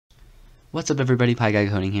What's up everybody, PyGuy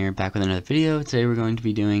Coding here, back with another video. Today we're going to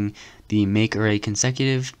be doing the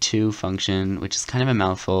makeArrayConsecutive2 function, which is kind of a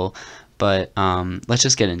mouthful, but let's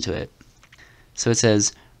just get into it. So it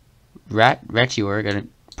says, Ratior, I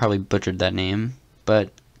probably butchered that name,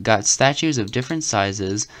 but got statues of different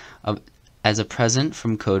sizes as a present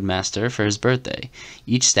from Codemaster for his birthday,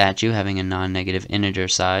 each statue having a non-negative integer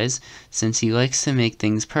size. Since he likes to make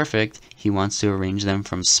things perfect, he wants to arrange them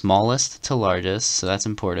from smallest to largest, so that's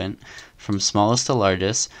important, from smallest to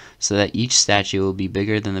largest, so that each statue will be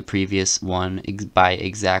bigger than the previous one by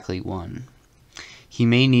exactly 1. He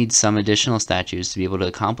may need some additional statues to be able to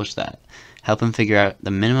accomplish that. Help him figure out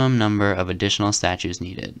the minimum number of additional statues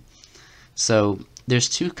needed. So there's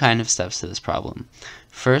two kind of steps to this problem.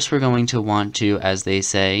 First, we're going to want to, as they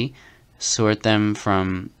say, sort them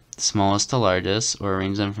from smallest to largest, or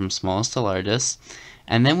arrange them from smallest to largest,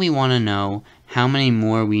 and then we want to know how many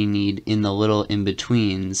more we need in the little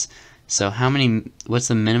in-betweens. So what's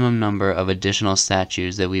the minimum number of additional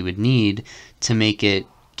statues that we would need to make it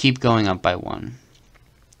keep going up by 1,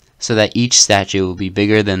 so that each statue will be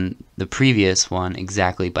bigger than the previous one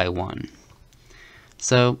exactly by 1.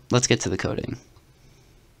 So let's get to the coding.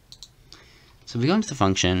 So if we go into the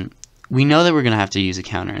function, we know that we're going to have to use a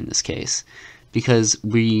counter in this case, because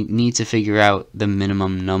we need to figure out the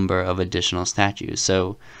minimum number of additional statues.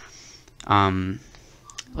 So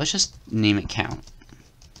let's just name it count,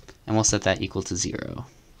 and we'll set that equal to 0.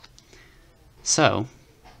 So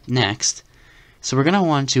next, we're going to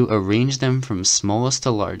want to arrange them from smallest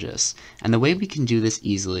to largest, and the way we can do this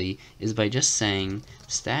easily is by just saying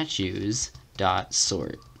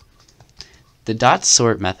statues.sort. The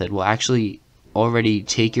 .sort method will actually already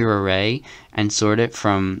take your array and sort it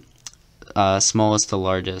from smallest to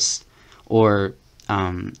largest, or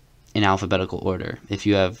in alphabetical order if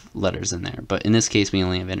you have letters in there, but in this case we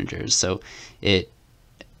only have integers, so it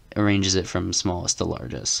arranges it from smallest to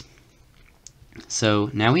largest. So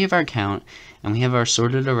now we have our count and we have our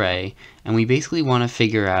sorted array, and we basically want to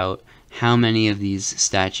figure out how many of these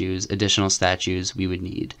additional statues we would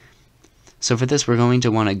need. So for this, we're going to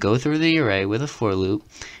want to go through the array with a for loop,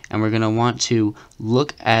 and we're going to want to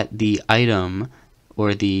look at the item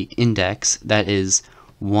or the index that is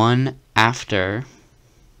 1 after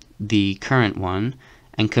the current one,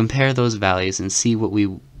 and compare those values and see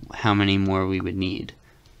how many more we would need.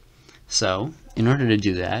 So in order to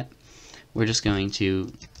do that, we're just going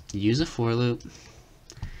to use a for loop,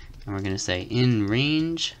 and we're going to say in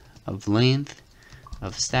range of length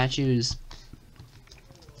of statues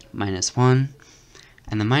 -1,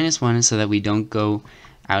 and the -1 is so that we don't go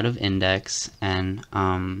out of index, and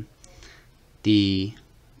the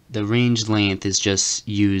range length is just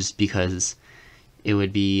used because it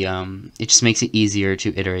would be it just makes it easier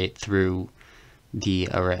to iterate through the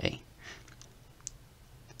array.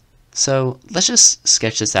 So let's just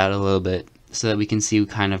sketch this out a little bit so that we can see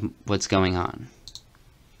kind of what's going on.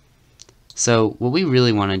 So what we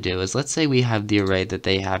really want to do is, let's say we have the array that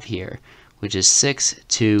they have here, which is 6,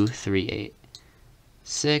 2, 3, 8.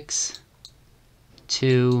 6,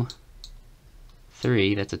 2,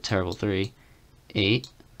 3, that's a terrible 3, 8.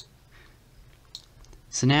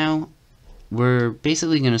 So now we're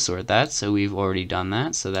basically going to sort that, so we've already done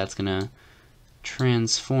that, so that's going to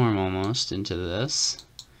transform almost into this,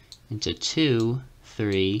 into 2,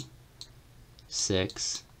 3,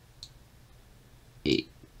 6, 8.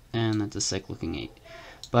 And that's a sick looking 8.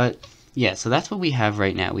 But yeah, so that's what we have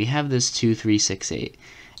right now. We have this 2, 3, 6, 8.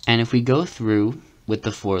 And if we go through with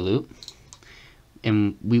the for loop,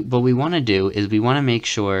 and what we want to do is we want to make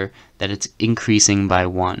sure that it's increasing by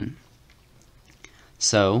 1.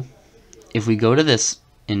 So if we go to this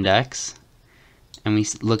index and we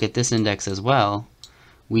look at this index as well,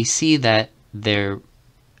 we see that they're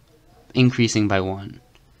increasing by 1.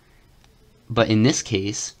 But in this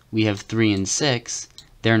case, we have 3 and 6,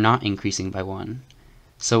 they're not increasing by 1.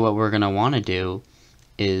 So what we're going to want to do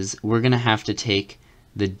is we're going to have to take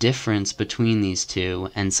the difference between these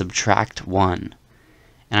two and subtract 1.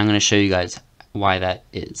 And I'm going to show you guys why that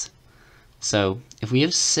is. So if we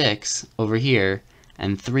have 6 over here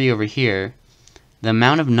and 3 over here, the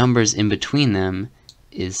amount of numbers in between them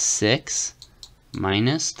is 6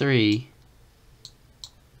 minus 3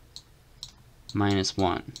 minus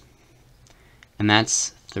 1. And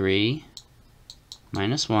that's 3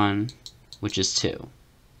 minus 1, which is 2.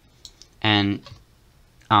 And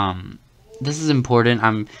this is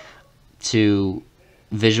important to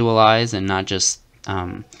visualize and not just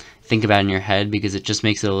think about in your head, because it just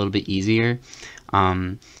makes it a little bit easier.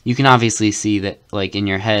 You can obviously see that, like in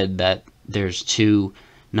your head, that there's two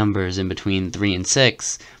numbers in between 3 and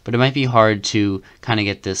 6, but it might be hard to kind of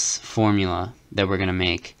get this formula that we're going to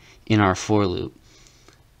make in our for loop.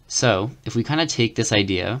 So if we kind of take this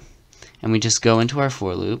idea and we just go into our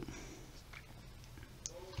for loop,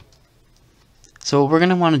 so what we're going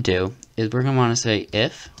to want to do is we're going to want to say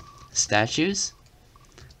if statues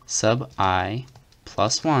sub I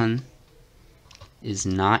plus 1 is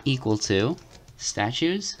not equal to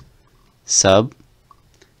statues sub,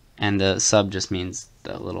 and the sub just means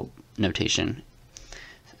the little notation,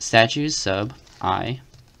 statues sub I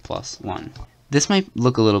plus 1. This might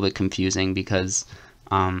look a little bit confusing because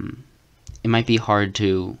it might be hard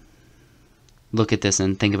to look at this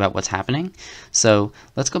and think about what's happening. So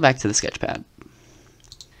let's go back to the sketchpad.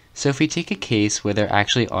 So if we take a case where there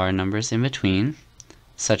actually are numbers in between,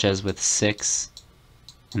 such as with 6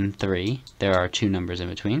 and 3, there are 2 numbers in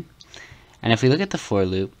between. And if we look at the for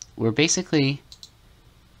loop, we're basically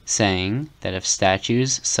saying that if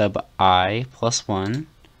statues sub I plus 1,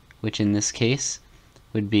 which in this case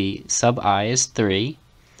would be sub I is 3,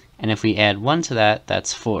 and if we add 1 to that,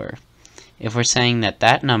 that's 4. If we're saying that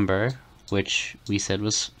that number, which we said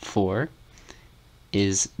was 4,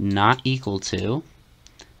 is not equal to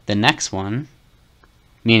the next one,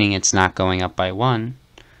 meaning it's not going up by 1,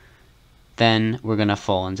 then we're going to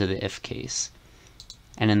fall into the if case.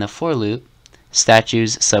 And in the for loop,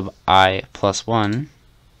 statues sub I plus 1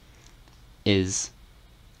 is,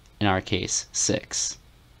 in our case, 6.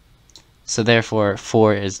 So therefore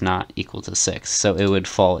 4 is not equal to 6, so it would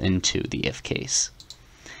fall into the if case.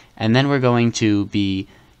 And then we're going to be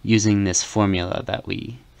using this formula that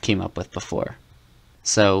we came up with before.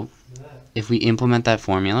 So if we implement that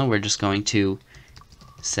formula, we're just going to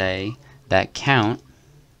say that count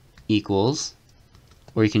equals,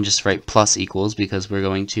 or you can just write plus equals because we're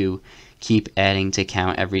going to keep adding to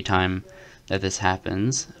count every time that this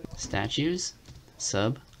happens. Statues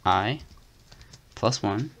sub I plus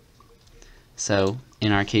 1. So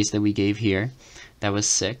in our case that we gave here, that was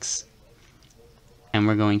 6. And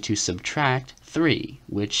we're going to subtract 3,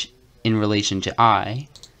 which in relation to I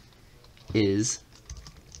is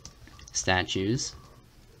statues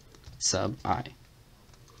sub I.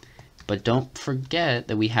 But don't forget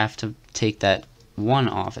that we have to take that 1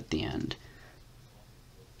 off at the end.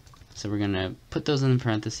 So we're going to put those in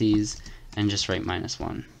parentheses and just write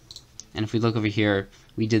 -1. And if we look over here,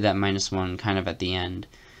 we did that -1 kind of at the end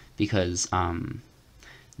because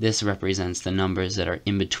this represents the numbers that are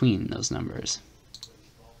in between those numbers.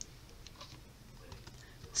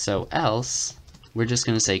 So else, we're just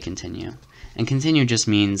going to say continue. And continue just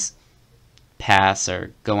means pass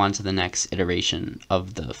or go on to the next iteration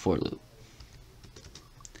of the for loop.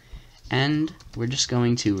 And we're just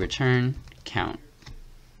going to return count.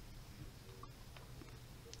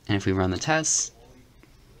 And if we run the tests,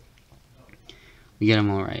 we get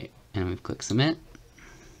them all right. And we click submit.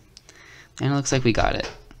 And it looks like we got it.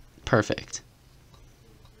 Perfect.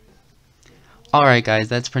 Alright guys,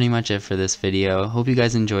 that's pretty much it for this video. Hope you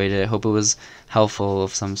guys enjoyed it. Hope it was helpful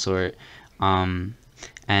of some sort. And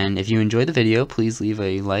if you enjoyed the video, please leave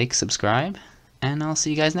a like, subscribe, and I'll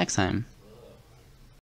see you guys next time.